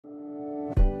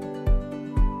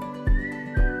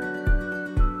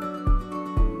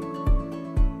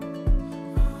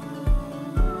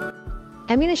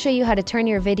I'm going to show you how to turn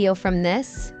your video from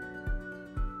this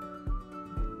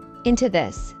into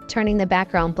this, turning the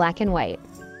background black and white.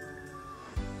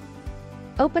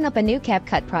 Open up a new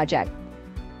CapCut project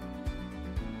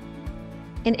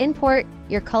and import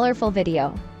your colorful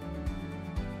video.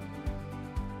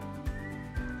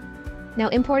 Now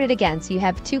import it again so you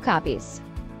have 2 copies.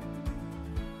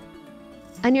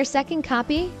 On your second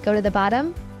copy, go to the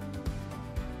bottom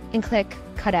and click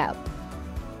Cut Out.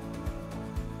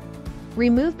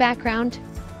 Remove background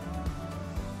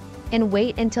and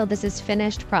wait until this is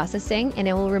finished processing, and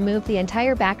it will remove the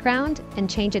entire background and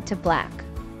change it to black.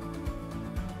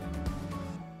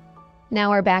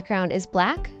 Now our background is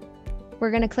black.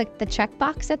 We're going to click the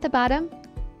checkbox at the bottom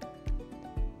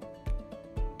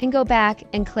and go back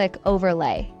and click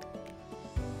Overlay.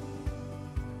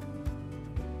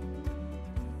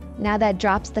 Now that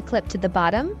drops the clip to the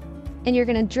bottom, and you're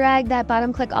going to drag that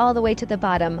bottom clip all the way to the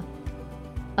bottom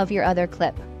of your other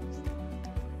clip.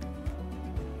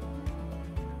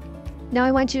 Now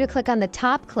I want you to click on the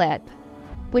top clip,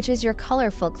 which is your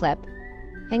colorful clip,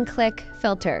 and click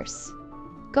Filters.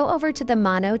 Go over to the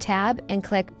Mono tab and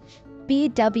click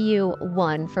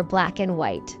BW1 for black and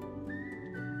white.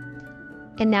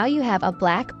 And now you have a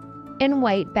black and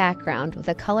white background with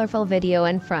a colorful video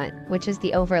in front, which is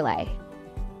the overlay.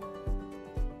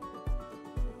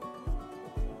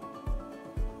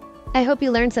 I hope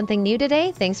you learned something new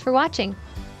today. Thanks for watching.